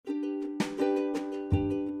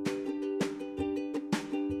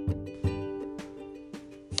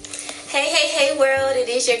Hey world, it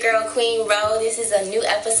is your girl Queen Ro. This is a new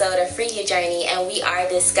episode of Free Your Journey and we are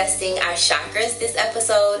discussing our chakras this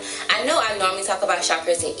episode. I know I normally talk about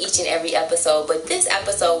chakras in each and every episode, but this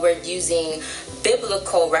episode we're using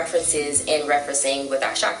biblical references in referencing with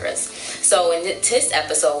our chakras. So in this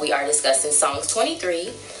episode we are discussing Psalms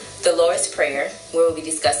 23, the Lord's Prayer, where we'll be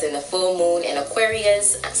discussing the full moon in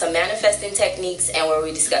Aquarius, some manifesting techniques, and where we'll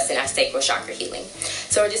be discussing our sacral chakra healing.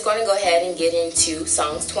 So we're just going to go ahead and get into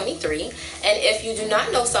Psalms 23. And if you do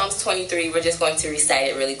not know Psalms 23, we're just going to recite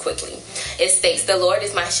it really quickly. It states, "The Lord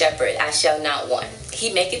is my shepherd, I shall not want.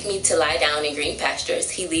 He maketh me to lie down in green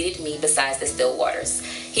pastures. He leadeth me beside the still waters.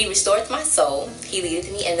 He restoreth my soul. He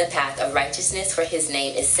leadeth me in the path of righteousness, for his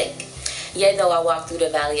name is sake. Yea, though I walk through the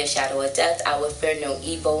valley of shadow of death, I will fear no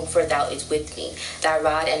evil, for thou art with me. Thy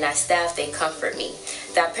rod and thy staff, they comfort me.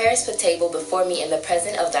 Thou preparest a table before me in the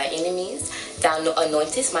presence of thy enemies. Thou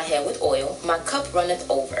anointest my head with oil. My cup runneth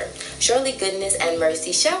over. Surely goodness and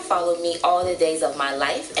mercy shall follow me all the days of my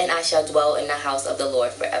life, and I shall dwell in the house of the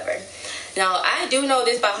Lord forever." Now, I do know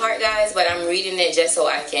this by heart, guys, but I'm reading it just so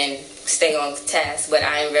I can stay on task. But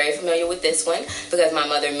I am very familiar with this one because my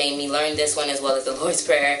mother made me learn this one as well as the Lord's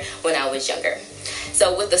Prayer when I was younger.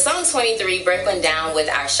 So with the Psalms 23 broken down with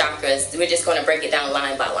our chakras, we're just going to break it down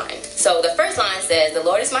line by line. So the first line says, "The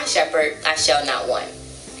Lord is my shepherd, I shall not want."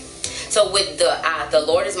 So with the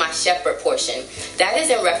Lord is my shepherd portion, that is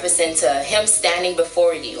in reference to him standing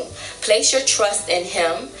before you. Place your trust in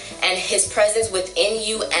him and his presence within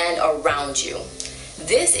you and around you.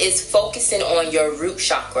 This is focusing on your root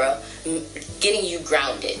chakra, getting you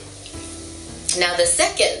grounded. Now the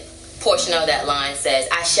second portion of that line says,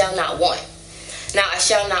 "I shall not want." Now, "I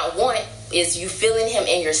shall not want" is you feeling him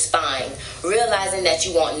in your spine, realizing that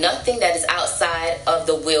you want nothing that is outside of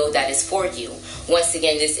the will that is for you. Once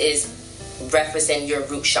again, this is referencing your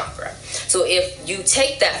root chakra. So if you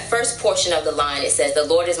take that first portion of the line, it says, "The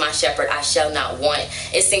Lord is my shepherd, I shall not want."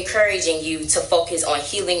 It's encouraging you to focus on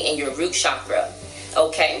healing in your root chakra.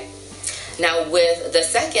 Okay? Now with the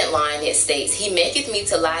second line, it states, "He maketh me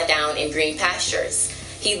to lie down in green pastures.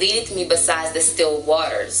 He leadeth me beside the still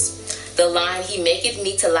waters." The line, "He maketh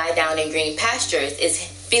me to lie down in green pastures," is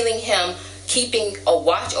feeling him keeping a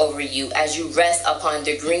watch over you as you rest upon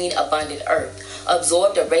the green, abundant earth.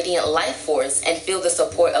 Absorb the radiant life force and feel the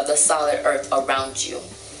support of the solid earth around you.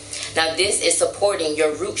 Now this is supporting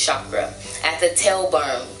your root chakra at the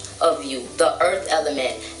tailbone of you, the earth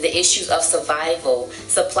element, the issues of survival,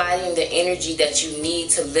 supplying the energy that you need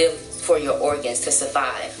to live for your organs to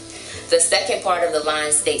survive. The second part of the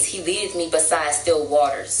line states, "He leadeth me beside still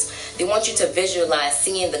waters." They want you to visualize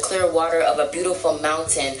seeing the clear water of a beautiful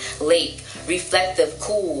mountain, lake, reflective,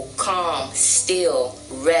 cool, calm, still,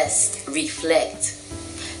 rest, reflect.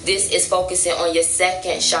 This is focusing on your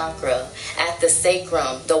second chakra at the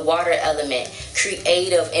sacrum, the water element,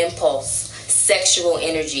 creative impulse, sexual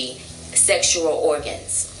energy, sexual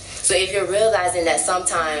organs. So if you're realizing that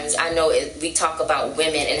sometimes, I know we talk about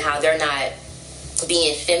women and how they're not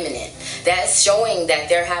being feminine, that's showing that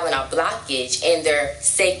they're having a blockage in their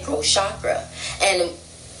sacral chakra. And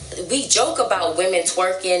we joke about women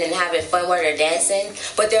twerking and having fun while they're dancing,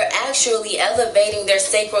 but they're actually elevating their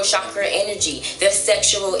sacral chakra energy, their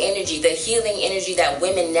sexual energy, the healing energy that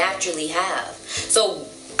women naturally have. So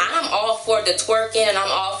I'm all for the twerking and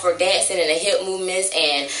I'm all for dancing and the hip movements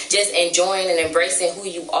and just enjoying and embracing who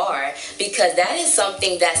you are, because that is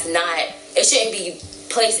something that's not, it shouldn't be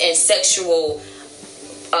placed in sexual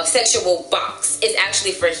box. It's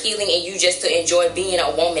actually for healing and you just to enjoy being a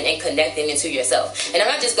woman and connecting into yourself. And I'm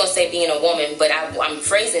not just going to say being a woman, but I'm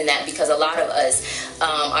phrasing that because a lot of us,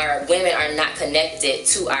 our women are not connected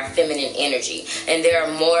to our feminine energy. And there are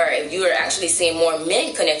more, you are actually seeing more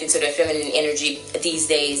men connected to their feminine energy these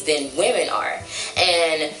days than women are.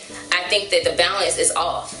 And I think that the balance is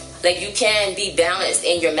off. Like, you can be balanced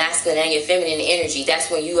in your masculine and your feminine energy. That's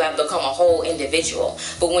when you have become a whole individual.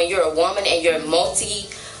 But when you're a woman and you're multiple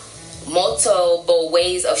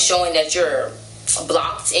ways of showing that you're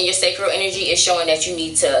blocked in your sacral energy, is showing that you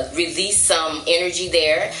need to release some energy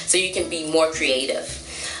there so you can be more creative.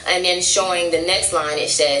 And then showing the next line,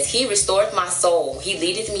 it says, "He restoreth my soul. He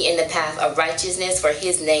leadeth me in the path of righteousness, for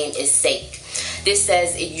his name is sake." This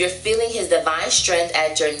says you're feeling his divine strength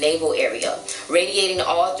at your navel area, radiating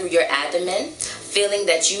all through your abdomen, feeling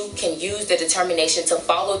that you can use the determination to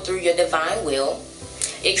follow through your divine will.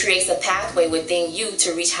 It creates a pathway within you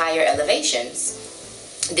to reach higher elevations.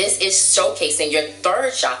 This is showcasing your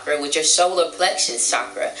third chakra, which is solar plexus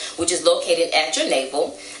chakra, which is located at your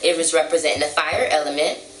navel. It is representing the fire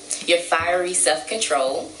element. your fiery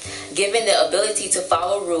self-control, given the ability to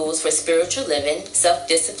follow rules for spiritual living,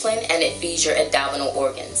 self-discipline, and it feeds your abdominal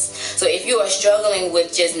organs. So if you are struggling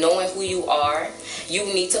with just knowing who you are, you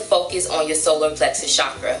need to focus on your solar plexus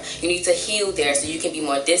chakra. You need to heal there so you can be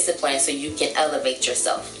more disciplined, so you can elevate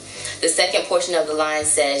yourself. The second portion of the line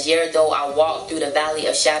says, yea, though I walk through the valley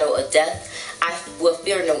of shadow of death, I will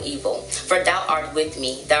fear no evil, for thou art with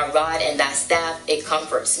me, thy rod and thy staff, it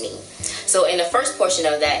comforts me. So in the first portion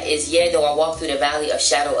of that is, yea, though I walk through the valley of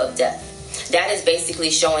shadow of death. That is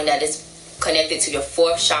basically showing that it's connected to your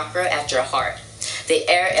fourth chakra at your heart. The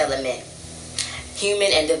air element,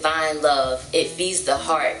 human and divine love, it feeds the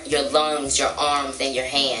heart, your lungs, your arms, and your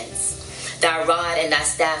hands. Thy rod and thy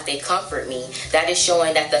staff, they comfort me. That is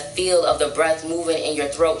showing that the feel of the breath moving in your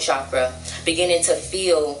throat chakra, beginning to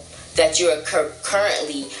feel that you are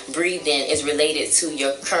currently breathing, is related to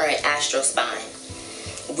your current astral spine.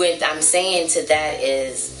 What I'm saying to that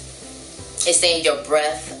is, it's saying your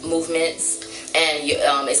breath movements, and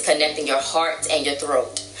it's connecting your heart and your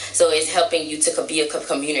throat. So it's helping you to be a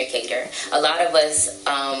communicator. A lot of us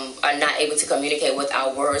are not able to communicate with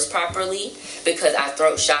our words properly because our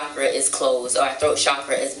throat chakra is closed, or our throat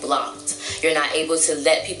chakra is blocked. You're not able to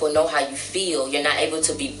let people know how you feel. You're not able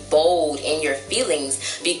to be bold in your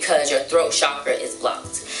feelings because your throat chakra is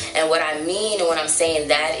blocked. And what I mean when I'm saying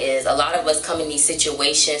that is, a lot of us come in these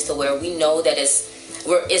situations to where we know that it's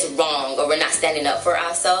wrong, or we're not standing up for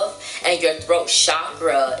ourselves, and your throat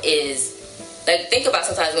chakra is, like, think about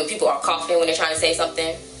sometimes when people are coughing when they're trying to say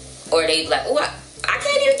something, or they like, oh, I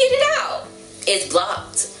can't even get it out. It's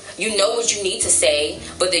blocked. You know what you need to say,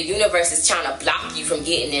 but the universe is trying to block you from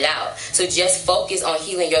getting it out. So just focus on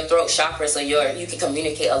healing your throat chakra so you can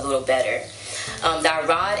communicate a little better. Thy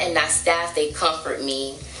rod and thy staff, they comfort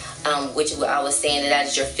me, which I was saying that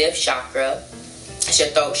is your fifth chakra. It's your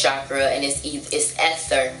throat chakra, and it's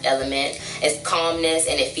ether element. It's calmness,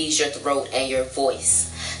 and it feeds your throat and your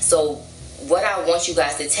voice. So what I want you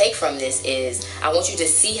guys to take from this is, I want you to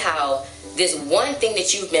see how this one thing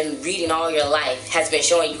that you've been reading all your life has been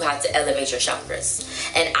showing you how to elevate your chakras.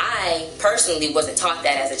 And I personally wasn't taught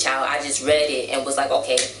that as a child. I just read it and was like,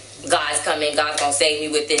 okay, God's coming, God's gonna save me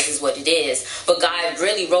with this, is what it is. But God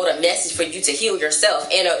really wrote a message for you to heal yourself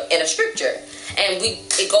in a scripture. And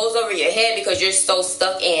it goes over your head because you're so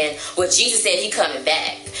stuck in what Jesus said, he coming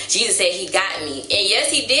back. Jesus said he got me. And yes,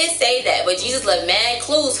 he did say that, but Jesus left mad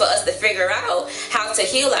clues for us to figure out how to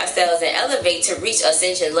heal ourselves and elevate to reach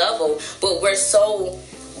ascension level. But we're so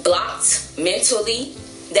blocked mentally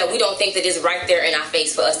that we don't think that it's right there in our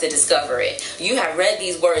face for us to discover it. You have read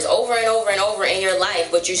these words over and over and over in your life,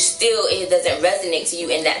 but it doesn't resonate to you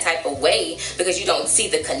in that type of way because you don't see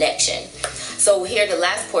the connection. So here the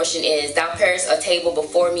last portion is, thou preparest a table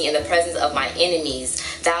before me in the presence of my enemies.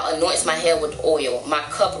 Thou anointest my head with oil. My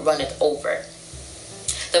cup runneth over.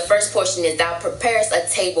 The first portion is, thou preparest a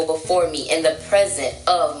table before me in the presence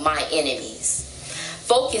of my enemies.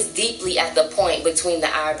 Focus deeply at the point between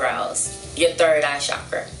the eyebrows, your third eye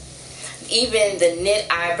chakra. Even the knit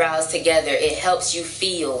eyebrows together, it helps you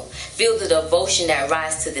feel the devotion that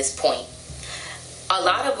rises to this point. A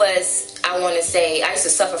lot of us, I want to say, I used to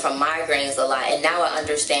suffer from migraines a lot, and now I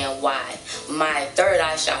understand why. My third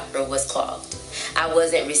eye chakra was clogged. I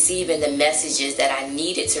wasn't receiving the messages that I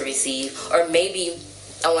needed to receive, or maybe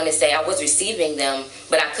I want to say I was receiving them,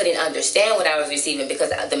 but I couldn't understand what I was receiving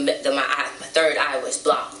because my third eye was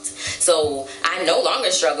blocked. So I no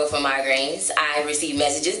longer struggle from migraines. I receive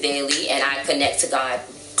messages daily, and I connect to God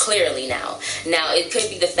clearly now. Now, it could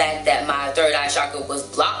be the fact that my third eye chakra was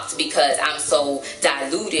blocked because I'm so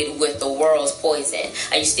diluted with the world's poison.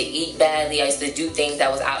 I used to eat badly. I used to do things that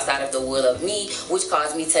was outside of the will of me, which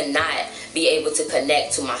caused me to not be able to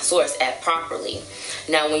connect to my source properly.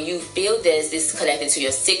 Now, when you feel this is connected to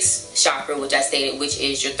your sixth chakra, which I stated, which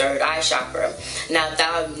is your third eye chakra. Now,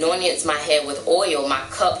 thou anointest my head with oil, my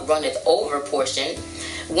cup runneth over portion.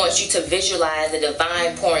 Wants you to visualize the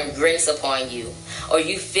divine pouring grace upon you, or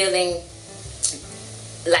you feeling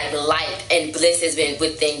like light and bliss has been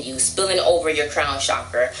within you, spilling over your crown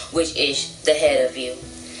chakra, which is the head of you.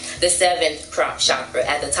 The seventh chakra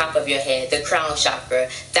at the top of your head, the crown chakra,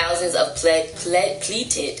 thousands of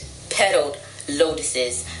pleated, petaled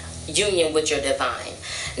lotuses, union with your divine.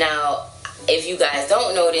 Now, if you guys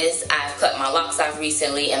don't know this, I've cut my locks off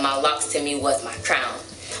recently, and my locks to me was my crown.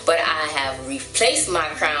 But I have replaced my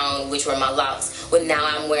crown, which were my locks, with now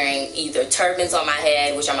I'm wearing either turbans on my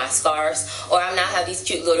head, which are my scarves, or I now have these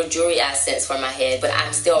cute little jewelry accents for my head, but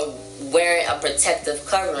I'm still wearing a protective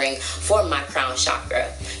covering for my crown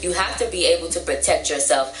chakra. You have to be able to protect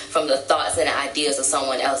yourself from the thoughts and the ideas of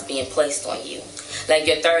someone else being placed on you. Like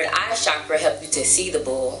your third eye chakra helps you to see the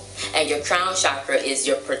bull, and your crown chakra is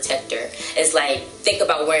your protector. It's like, think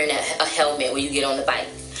about wearing a helmet when you get on the bike.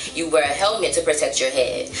 You wear a helmet to protect your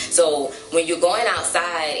head. So when you're going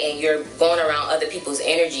outside and you're going around other people's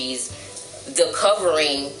energies, the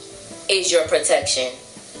covering is your protection.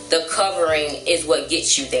 The covering is what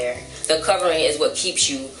gets you there. The covering is what keeps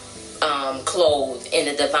you clothed in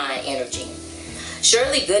the divine energy.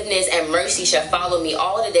 Surely goodness and mercy shall follow me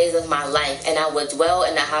all the days of my life, and I will dwell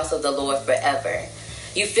in the house of the Lord forever.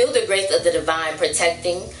 You feel the grace of the divine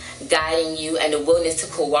protecting, guiding you, and the willingness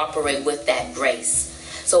to cooperate with that grace.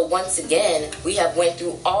 So once again, we have went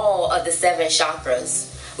through all of the 7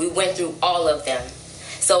 chakras. We went through all of them.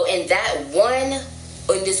 So in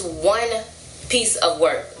this one piece of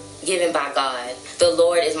work given by God, the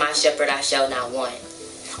Lord is my shepherd, I shall not want.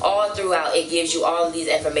 All throughout, it gives you all of these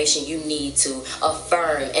information you need to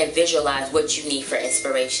affirm and visualize what you need for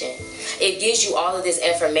inspiration. It gives you all of this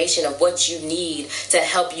information of what you need to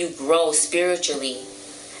help you grow spiritually.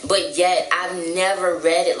 But yet, I've never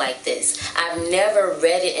read it like this. I've never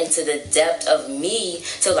read it into the depth of me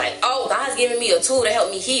to like, oh, God's giving me a tool to help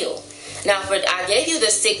me heal. Now, I gave you the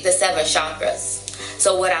 7 chakras.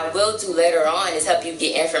 So what I will do later on is help you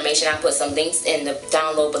get information. I put some links in the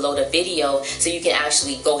download below the video so you can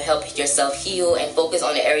actually go help yourself heal and focus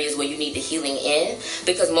on the areas where you need the healing in.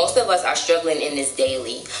 Because most of us are struggling in this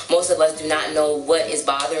daily. Most of us do not know what is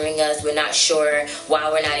bothering us. We're not sure why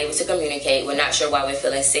we're not able to communicate. We're not sure why we're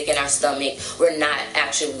feeling sick in our stomach. We're not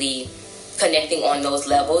actually connecting on those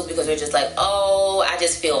levels because we're just like, oh, I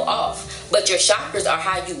just feel off. But your chakras are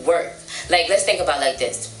how you work. Like, let's think about it like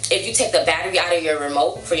this. If you take the battery out of your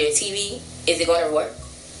remote for your TV, is it going to work?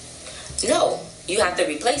 No, you have to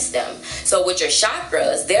replace them. So with your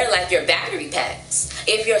chakras, they're like your battery packs.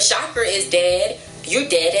 If your chakra is dead, you're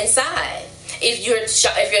dead inside. If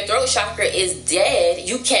your throat chakra is dead,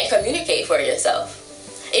 you can't communicate for yourself.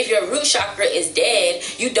 If your root chakra is dead,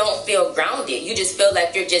 you don't feel grounded. You just feel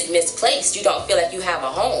like you're just misplaced. You don't feel like you have a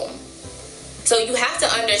home. So you have to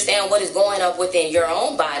understand what is going on within your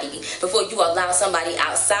own body before you allow somebody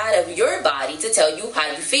outside of your body to tell you how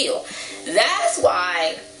you feel. That's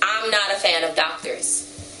why I'm not a fan of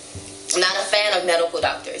doctors. I'm not a fan of medical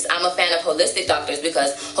doctors. I'm a fan of holistic doctors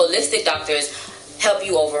because holistic doctors help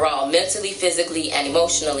you overall, mentally, physically, and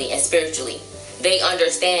emotionally, and spiritually. They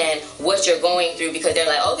understand what you're going through because they're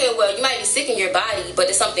like, okay, well, you might be sick in your body, but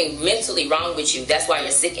there's something mentally wrong with you. That's why you're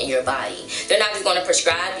sick in your body. They're not just going to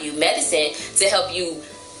prescribe you medicine to help you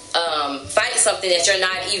fight something that you're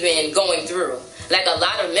not even going through. Like a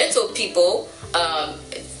lot of mental people,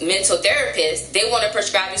 mental therapists, they want to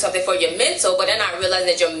prescribe you something for your mental, but they're not realizing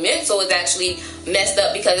that your mental is actually messed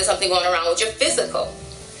up because there's something going around with your physical.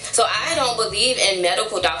 So I don't believe in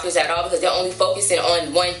medical doctors at all because they're only focusing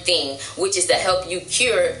on one thing, which is to help you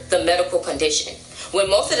cure the medical condition. When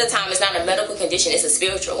most of the time it's not a medical condition, it's a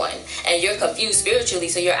spiritual one. And you're confused spiritually,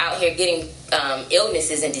 so you're out here getting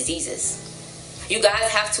illnesses and diseases. You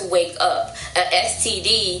guys have to wake up. An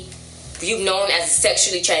STD, you've known as a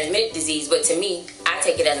sexually transmitted disease, but to me, I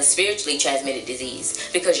take it as a spiritually transmitted disease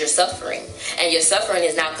because you're suffering. And your suffering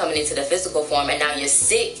is now coming into the physical form, and now you're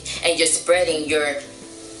sick and you're spreading your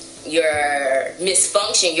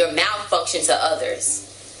misfunction, your malfunction to others.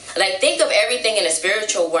 Like, think of everything in the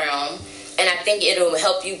spiritual realm, and I think it'll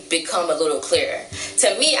help you become a little clearer.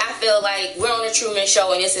 To me, I feel like we're on the Truman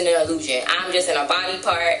Show and it's an illusion. I'm just in a body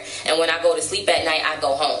part, and when I go to sleep at night, I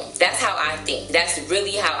go home. That's how I think. That's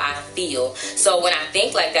really how I feel. So when I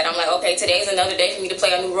think like that, I'm like, okay, today's another day for me to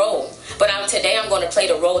play a new role. But today I'm going to play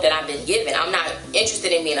the role that I've been given. I'm not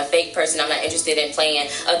interested in being a fake person. I'm not interested in playing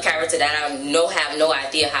a character that I have no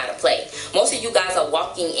idea how to play. Most of you guys are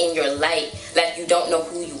walking in your light like you don't know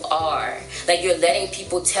who you are. Like you're letting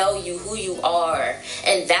people tell you who you are.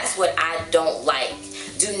 And that's what I don't like.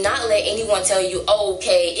 Do not let anyone tell you, oh,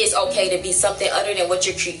 okay, it's okay to be something other than what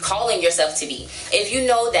you're calling yourself to be. If you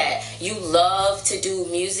know that you love to do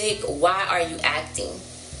music, why are you acting?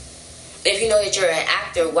 If you know that you're an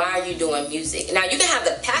actor, why are you doing music? Now, you can have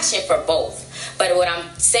the passion for both. But what I'm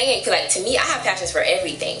saying, like, to me, I have passions for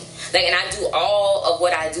everything. Like, and I do all of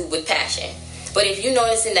what I do with passion. But if you're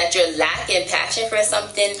noticing that you're lacking passion for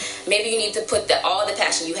something, maybe you need to put all the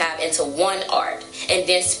passion you have into one art and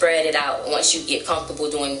then spread it out once you get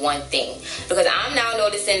comfortable doing one thing. Because I'm now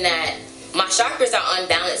noticing that my chakras are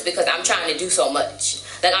unbalanced because I'm trying to do so much.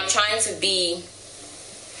 Like, I'm trying to be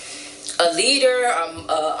a leader,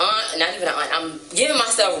 aunt, not even an aunt. I'm giving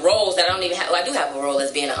myself roles that I don't even have. Well, I do have a role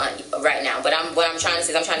as being an aunt right now, but what I'm trying to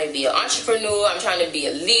say is I'm trying to be an entrepreneur. I'm trying to be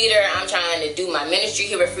a leader. I'm trying to do my ministry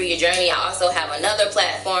here at Free Your Journey. I also have another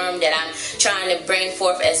platform that I'm trying to bring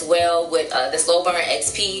forth as well with the Slow Burn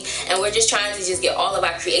XP, and we're just trying to just get all of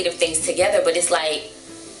our creative things together. But it's like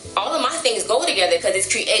all of my things go together because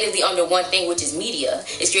it's creatively under one thing, which is media.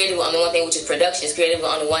 It's creatively under one thing, which is production. It's creatively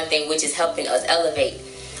under one thing, which is helping us elevate.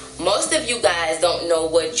 Most of you guys don't know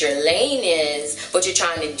what your lane is, but you're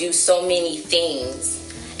trying to do so many things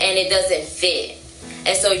and it doesn't fit.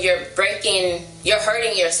 And so you're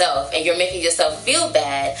hurting yourself and you're making yourself feel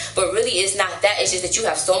bad, but really it's not that. It's just that you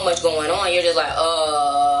have so much going on. You're just like,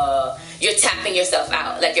 you're tapping yourself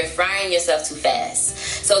out. Like you're frying yourself too fast.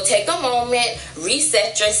 So take a moment,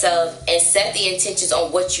 reset yourself, and set the intentions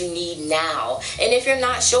on what you need now. And if you're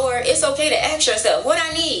not sure, it's okay to ask yourself, what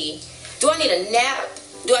I need? Do I need a nap?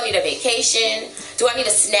 Do I need a vacation? Do I need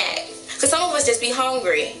a snack? Because some of us just be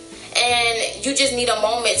hungry and you just need a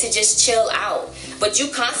moment to just chill out. But you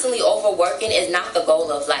constantly overworking is not the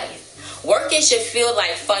goal of life. Working should feel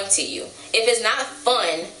like fun to you. If it's not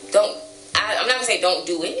fun, I'm not going to say don't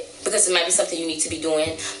do it, because it might be something you need to be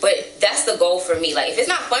doing. But that's the goal for me. Like if it's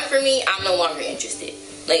not fun for me, I'm no longer interested.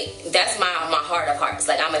 Like that's my heart of hearts.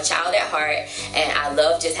 Like I'm a child at heart and I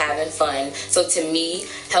love just having fun. So to me,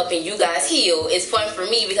 helping you guys heal is fun for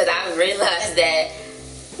me, because I realized that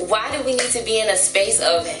why do we need to be in a space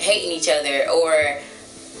of hating each other or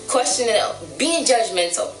questioning, being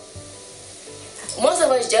judgmental? Most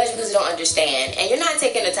of us judge because we don't understand, and you're not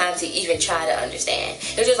taking the time to even try to understand.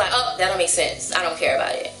 You're just like, oh, that don't make sense. I don't care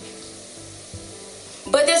about it.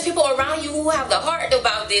 But there's people around you who have the heart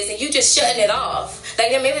about this and you just shutting it off.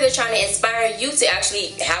 Like maybe they're trying to inspire you to actually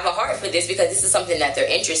have a heart for this because this is something that they're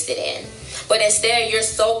interested in. But instead you're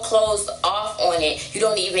so closed off on it, you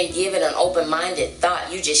don't even give it an open-minded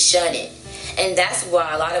thought. You just shun it. And that's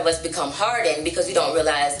why a lot of us become hardened, because we don't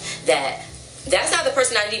realize that that's not the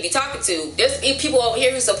person I need to be talking to. There's people over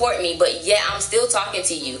here who support me, but yet I'm still talking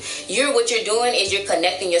to you. What you're doing is you're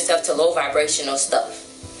connecting yourself to low vibrational stuff.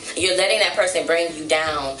 You're letting that person bring you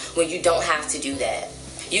down when you don't have to do that.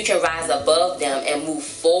 You can rise above them and move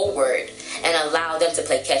forward and allow them to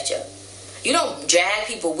play catch up. You don't drag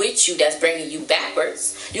people with you that's bringing you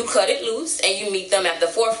backwards. You cut it loose and you meet them at the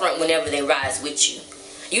forefront whenever they rise with you.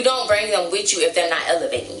 You don't bring them with you if they're not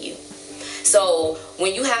elevating you. So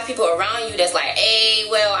when you have people around you that's like, hey,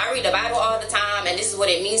 well, I read the Bible all the time and this is what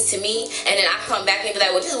it means to me, and then I come back and be like,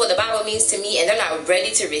 well, this is what the Bible means to me, and they're not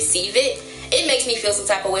ready to receive it, it makes me feel some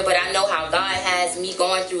type of way. But I know how God has me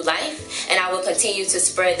going through life, and I will continue to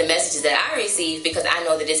spread the messages that I receive because I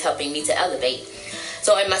know that it's helping me to elevate.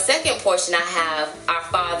 So in my second portion, I have our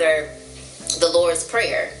Father, the Lord's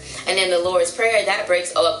Prayer. And in the Lord's Prayer, that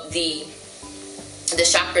breaks up the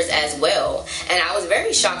chakras as well. And I was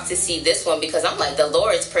very shocked to see this one, because I'm like, the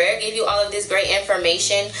Lord's Prayer gave you all of this great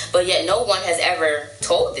information, but yet no one has ever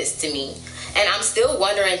told this to me. And I'm still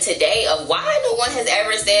wondering today of why no one has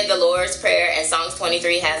ever said the Lord's Prayer and Psalms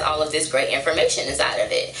 23 has all of this great information inside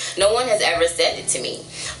of it. No one has ever said it to me.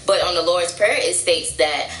 But on the Lord's Prayer, it states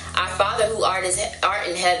that our Father who art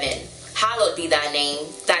in heaven, hallowed be thy name,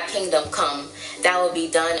 thy kingdom come, thy will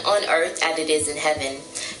be done on earth as it is in heaven.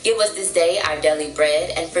 Give us this day our daily bread,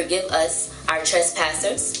 and forgive us our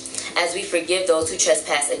trespasses, as we forgive those who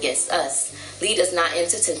trespass against us. Lead us not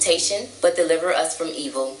into temptation, but deliver us from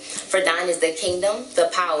evil. For thine is the kingdom, the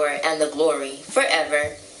power, and the glory,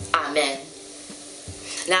 forever. Amen.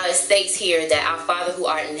 Now it states here that our Father who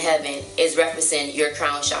art in heaven is referencing your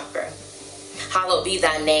crown chakra. Hallowed be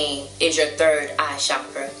thy name is your third eye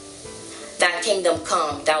chakra. Thy kingdom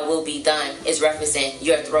come, thy will be done is referencing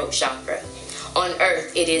your throat chakra. On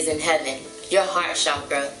earth it is in heaven, your heart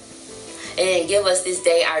chakra. And then give us this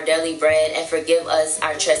day our daily bread, and forgive us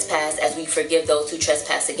our trespass as we forgive those who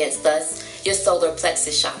trespass against us, your solar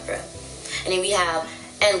plexus chakra. And then we have,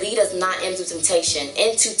 and lead us not into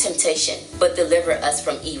temptation, but deliver us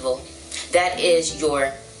from evil. That is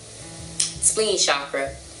your spleen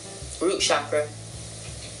chakra, root chakra.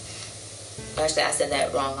 Actually, I said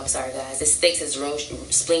that wrong. I'm sorry, guys. It states as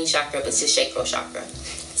spleen chakra, but it's just sacral chakra.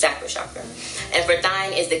 Sacral chakra. And for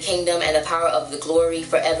thine is the kingdom and the power of the glory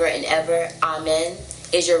forever and ever. Amen.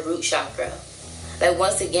 Is your root chakra. Like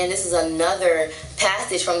once again, this is another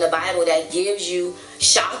passage from the Bible that gives you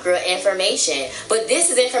chakra information. But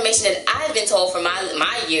this is information that I've been told for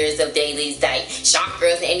my years of daily diet.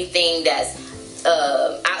 Chakras and anything that's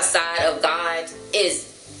outside of God is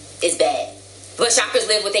bad. But chakras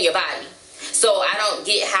live within your body. So I don't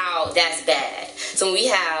get how that's bad. So when we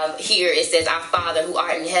have here, it says, our Father who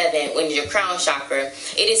art in heaven, when your crown chakra,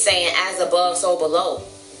 it is saying, as above, so below.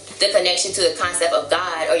 The connection to the concept of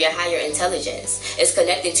God or your higher intelligence is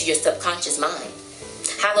connecting to your subconscious mind.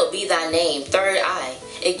 Hallowed be thy name, third eye.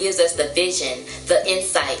 It gives us the vision, the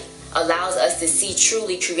insight, allows us to see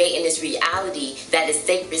truly creating this reality that is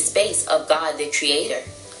sacred space of God the Creator.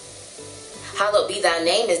 Hallowed be thy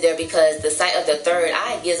name is there because the sight of the third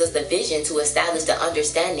eye gives us the vision to establish the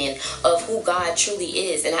understanding of who God truly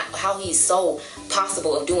is and how he's so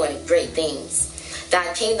possible of doing great things.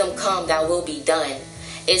 Thy kingdom come, thy will be done.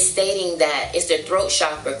 It's stating that it's the throat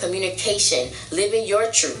chakra, communication, living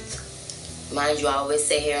your truth. Mind you, I always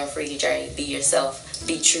say here on Free Your Journey, be yourself,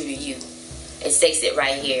 be true to you. It states it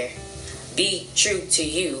right here. Be true to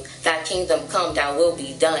you. Thy kingdom come, thy will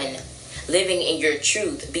be done. Living in your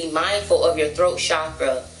truth. Be mindful of your throat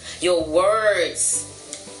chakra. Your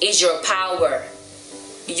words is your power.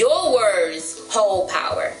 Your words hold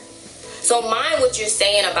power. So mind what you're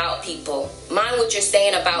saying about people. Mind what you're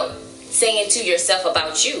saying to yourself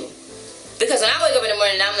about you. Because when I wake up in the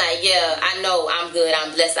morning, I'm like, yeah, I know I'm good,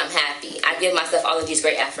 I'm blessed, I'm happy. I give myself all of these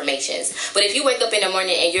great affirmations. But if you wake up in the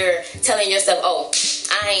morning and you're telling yourself, oh,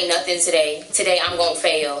 I ain't nothing today. Today I'm going to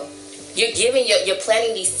fail. You're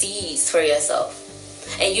planting these seeds for yourself.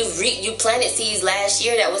 And you planted seeds last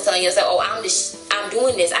year that was telling yourself, oh, I'm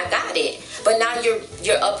doing this, I got it. But now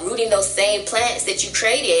you're uprooting those same plants that you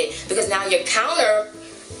created because now you're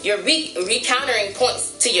recountering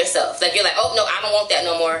points to yourself. Like you're like, oh no, I don't want that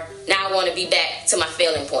no more. Now I want to be back to my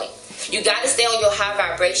failing point. You got to stay on your high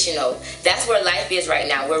vibrational. That's where life is right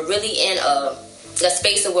now. We're really in a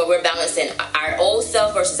space of where we're balancing our old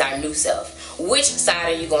self versus our new self. Which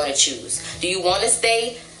side are you going to choose? Do you want to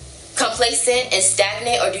stay complacent and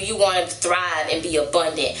stagnant, or do you want to thrive and be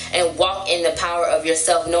abundant and walk in the power of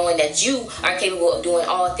yourself, knowing that you are capable of doing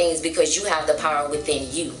all things because you have the power within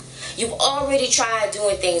you? You've already tried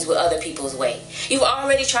doing things with other people's way. You've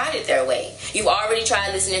already tried it their way. You've already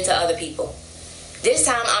tried listening to other people. This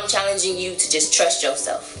time I'm challenging you to just trust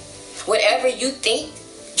yourself. Whatever you think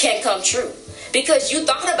can come true because you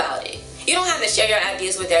thought about it. You don't have to share your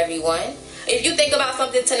ideas with everyone. If you think about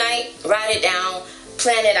something tonight, write it down,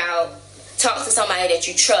 plan it out, talk to somebody that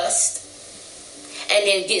you trust, and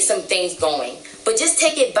then get some things going. But just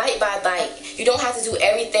take it bite by bite. You don't have to do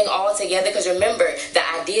everything all together because remember, the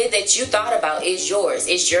idea that you thought about is yours.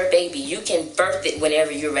 It's your baby. You can birth it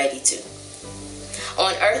whenever you're ready to.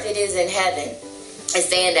 On earth it is in heaven. It's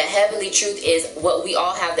saying that heavenly truth is what we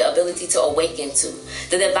all have the ability to awaken to.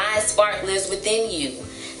 The divine spark lives within you.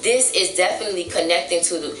 This is definitely connecting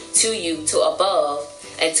to you, to above,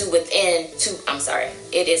 and to within.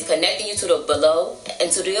 It is connecting you to the below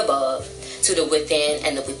and to the above, to the within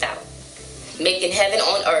and the without. Making heaven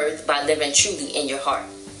on earth by living truly in your heart.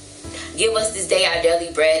 Give us this day our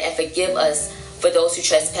daily bread and forgive us for those who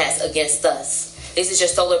trespass against us. This is your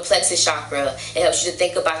solar plexus chakra. It helps you to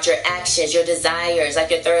think about your actions, your desires,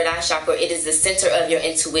 like your third eye chakra. It is the center of your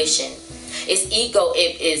intuition.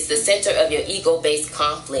 It is the center of your ego-based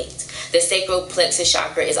conflict. The sacral plexus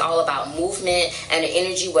chakra is all about movement and an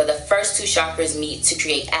energy where the first two chakras meet to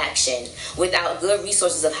create action. Without good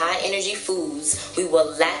resources of high energy foods, we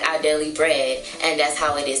will lack our daily bread, and that's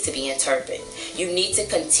how it is to be interpreted. You need to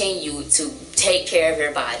continue to take care of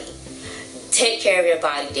your body. Take care of your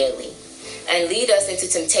body daily. And lead us into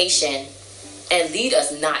temptation. And lead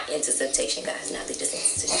us not into temptation, guys. Not lead us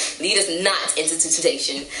into temptation. Lead us not into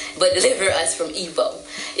temptation, but deliver us from evil.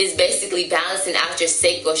 It's basically balancing out your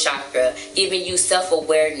sacral chakra, giving you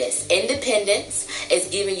self-awareness, independence. It's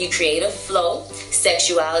giving you creative flow,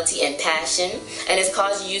 sexuality, and passion. And it's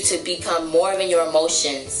causing you to become more in your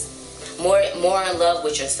emotions, more in love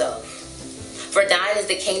with yourself. For thine is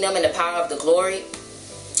the kingdom and the power of the glory,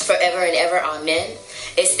 forever and ever. Amen.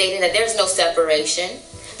 It's stating that there's no separation.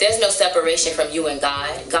 There's no separation from you and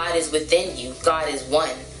God. God is within you. God is one.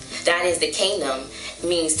 That is the kingdom.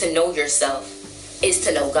 Means to know yourself is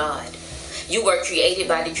to know God. You were created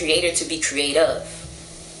by the Creator to be creative.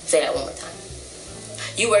 Say that one more time.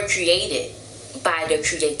 You were created by the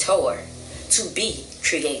Creator to be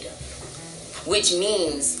creative. Which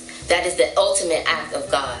means that is the ultimate act of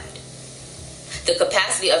God. The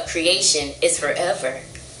capacity of creation is forever.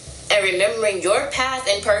 And remembering your path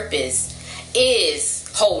and purpose is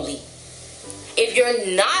holy. If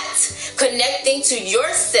you're not connecting to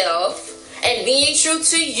yourself and being true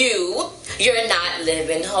to you, you're not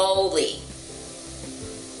living holy.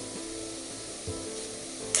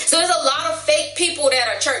 So there's a lot of fake people that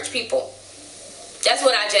are church people. That's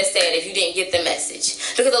what I just said if you didn't get the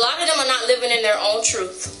message. Because a lot of them are not living in their own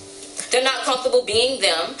truth. They're not comfortable being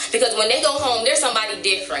them because when they go home, they're somebody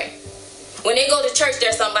different. When they go to church,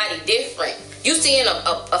 they're somebody different. You seeing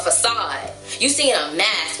a facade. You seeing a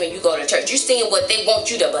mask when you go to church. You seeing what they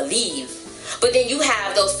want you to believe. But then you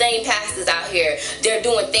have those same pastors out here. They're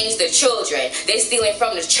doing things to children. They're stealing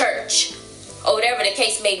from the church, or whatever the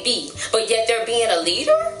case may be. But yet they're being a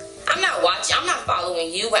leader. I'm not watching. I'm not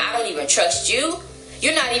following you. But I don't even trust you.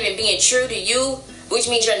 You're not even being true to you, which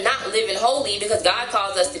means you're not living holy, because God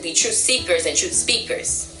calls us to be truth seekers and truth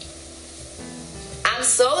speakers. I'm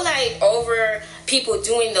so over people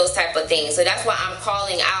doing those type of things. So that's why I'm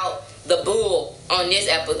calling out the bull on this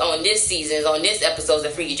episode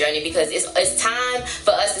of Free Your Journey, because it's time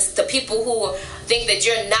for us, the people who think that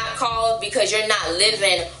you're not called because you're not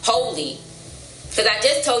living holy. Because I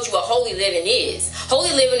just told you what holy living is.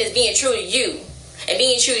 Holy living is being true to you. And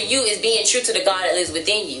being true to you is being true to the God that lives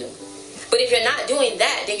within you. But if you're not doing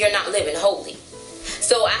that, then you're not living holy.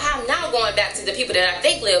 So I have now going back to the people that I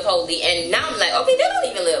think live holy, and now I'm like, okay, they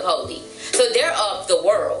don't even live holy. So they're of the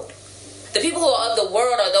world. The people who are of the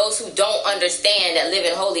world are those who don't understand that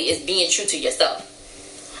living holy is being true to yourself.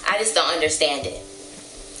 I just don't understand it.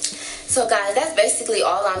 So guys, that's basically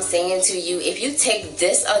all I'm saying to you. If you take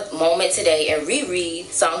this moment today and reread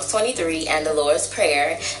Psalms 23 and the Lord's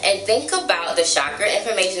Prayer and think about the chakra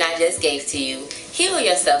information I just gave to you, heal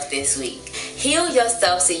yourself this week. Heal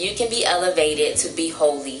yourself so you can be elevated to be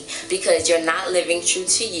holy, because you're not living true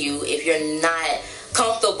to you if you're not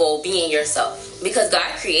comfortable being yourself, because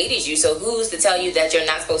God created you. So who's to tell you that you're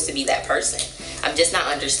not supposed to be that person? I'm just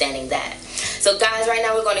not understanding that. So guys, right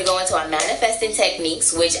now we're going to go into our manifesting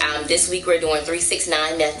techniques, which this week we're doing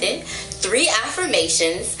 3-6-9 method, 3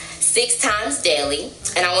 affirmations 6 times daily,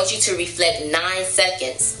 and I want you to reflect 9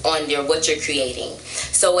 seconds on what you're creating.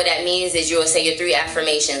 So what that means is you will say your 3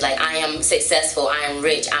 affirmations, like I am successful, I am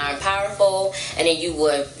rich, I am powerful, and then you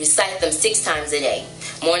would recite them 6 times a day.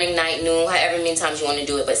 Morning, night, noon, however many times you want to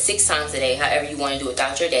do it, but 6 times a day, however you want to do it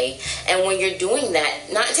throughout your day. And when you're doing that,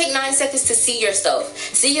 take 9 seconds to see yourself.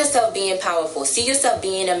 See yourself being powerful. See yourself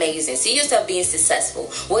being amazing. See yourself being successful.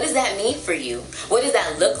 What does that mean for you? What does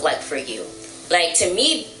that look like for you? Like, to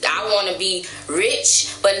me, I want to be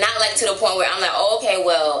rich, but not like to the point where I'm like, oh, okay,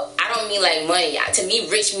 well, I don't mean like money. To me,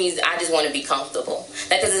 rich means I just want to be comfortable.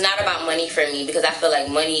 Like, because it's not about money for me, because I feel like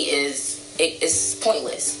money is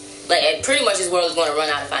pointless. Like, pretty much this world is going to run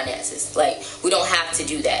out of finances. Like, we don't have to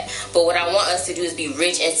do that. But what I want us to do is be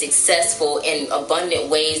rich and successful in abundant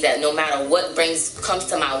ways that no matter what comes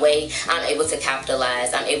to my way, I'm able to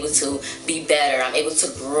capitalize. I'm able to be better. I'm able to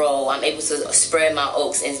grow. I'm able to spread my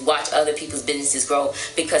oaks and watch other people's businesses grow,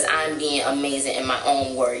 because I'm being amazing in my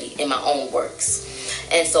own works.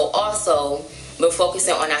 And so also, we're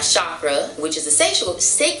focusing on our chakra, which is the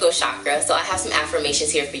sacral chakra. So I have some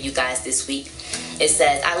affirmations here for you guys this week. It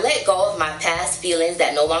says, I let go of my past feelings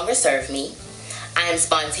that no longer serve me. I am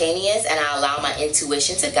spontaneous and I allow my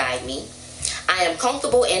intuition to guide me. I am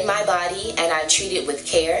comfortable in my body and I treat it with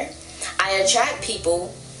care. I attract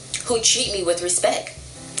people who treat me with respect.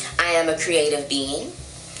 I am a creative being.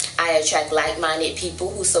 I attract like-minded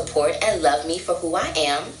people who support and love me for who I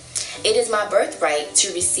am. It is my birthright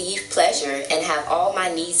to receive pleasure and have all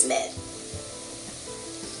my needs met.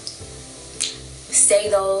 Say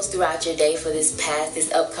those throughout your day for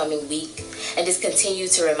this upcoming week, and just continue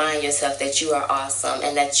to remind yourself that you are awesome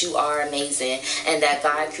and that you are amazing and that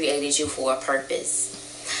God created you for a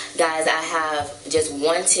purpose. Guys, I have just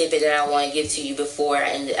one tidbit that I want to give to you before I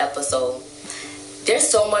end the episode. There's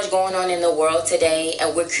so much going on in the world today,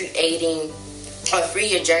 and we're creating on Free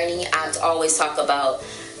Your Journey. I always talk about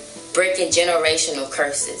breaking generational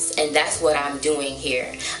curses, and that's what I'm doing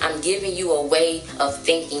here. I'm giving you a way of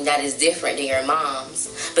thinking that is different than your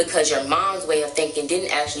mom's, because your mom's way of thinking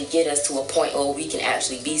didn't actually get us to a point where we can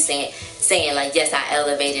actually be saying like, yes, I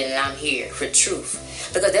elevated and I'm here for truth.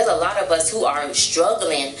 Because there's a lot of us who are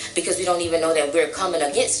struggling because we don't even know that we're coming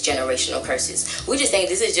against generational curses. We just think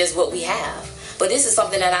this is just what we have, but this is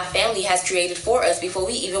something that our family has created for us before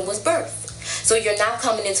we even was birthed. So you're now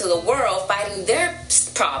coming into the world fighting their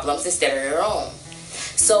problems instead of your own.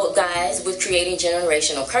 So guys, with creating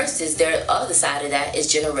generational curses, the other side of that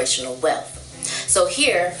is generational wealth. So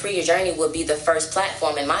here, Free Your Journey will be the first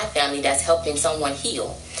platform in my family that's helping someone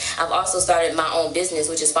heal. I've also started my own business,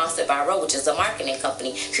 which is sponsored by Ro, which is a marketing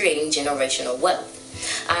company, creating generational wealth.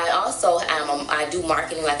 I also I do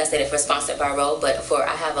marketing, like I said, for sponsored by Ro, but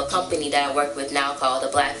I have a company that I work with now called The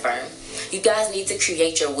Black Firm. You guys need to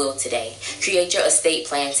create your will today. Create your estate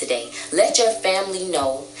plan today. Let your family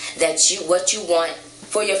know that what you want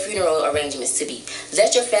for your funeral arrangements to be.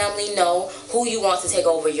 Let your family know who you want to take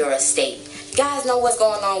over your estate. guys know what's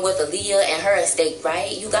going on with Aaliyah and her estate,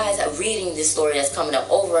 right? You guys are reading this story that's coming up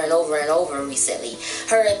over and over and over recently.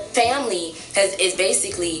 Her family is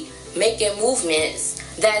basically making movements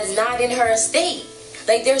that's not in her estate.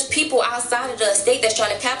 Like, there's people outside of the estate that's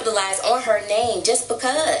trying to capitalize on her name just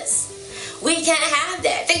because. We can't have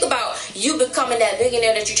that. Think about you becoming that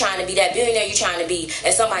billionaire that you're trying to be, that billionaire you're trying to be,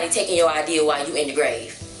 and somebody taking your idea while you in the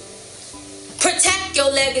grave. Protect your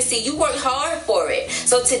legacy. You worked hard for it.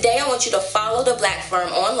 So today I want you to follow The Black Firm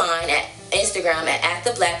online at Instagram at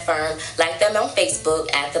The Black Firm. Like them on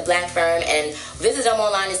Facebook at The Black Firm. And visit them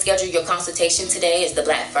online and schedule your consultation today. It's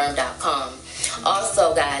theblackfirm.com.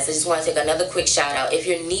 Also, guys, I just want to take another quick shout out. If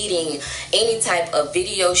you're needing any type of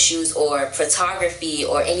video shoots or photography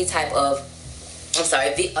or any type of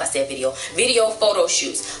video photo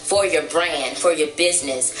shoots for your brand, for your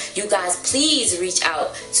business, you guys, please reach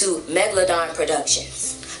out to Megalodon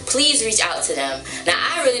Productions. Please reach out to them. Now,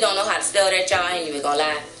 I really don't know how to spell that, y'all. I ain't even gonna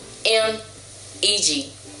lie.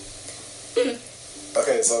 M-E-G.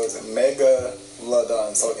 Okay, so it's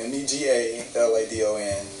Megalodon. So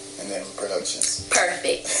M-E-G-A-L-A-D-O-N and then Productions.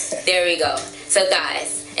 Perfect. There we go. So,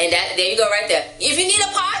 guys, and there you go right there. If you need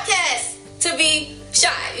a podcast to be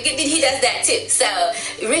shot, he does that too. So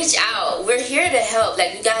reach out. We're here to help.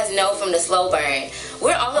 Like you guys know from the Slow Burn,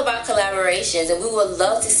 we're all about collaborations, and we would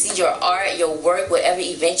love to see your art, your work, whatever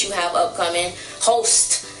event you have upcoming.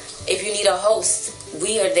 Host. If you need a host,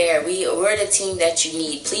 we are there. We're the team that you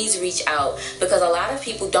need. Please reach out, because a lot of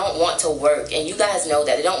people don't want to work, and you guys know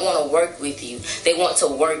that. They don't want to work with you. They want to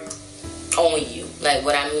work on you. Like,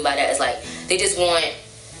 what I mean by that is, like, they just want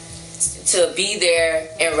to be there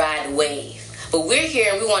and ride the wave. But we're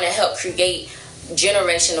here and we want to help create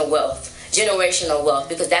generational wealth,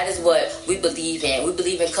 because that is what we believe in. We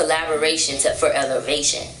believe in collaboration for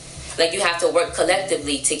elevation. Like, you have to work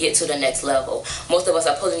collectively to get to the next level. Most of us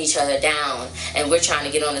are pulling each other down, and we're trying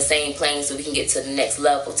to get on the same plane so we can get to the next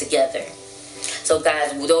level together. So,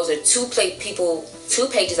 guys, those are two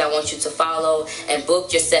pages I want you to follow and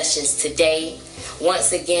book your sessions today.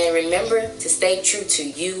 Once again, remember to stay true to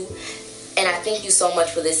you. And I thank you so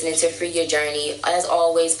much for listening to Free Your Journey. As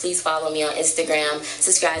always, please follow me on Instagram,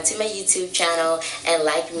 subscribe to my YouTube channel, and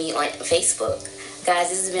like me on Facebook. Guys,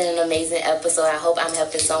 this has been an amazing episode. I hope I'm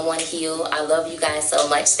helping someone heal. I love you guys so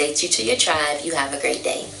much. Stay true to your tribe. You have a great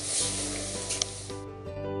day.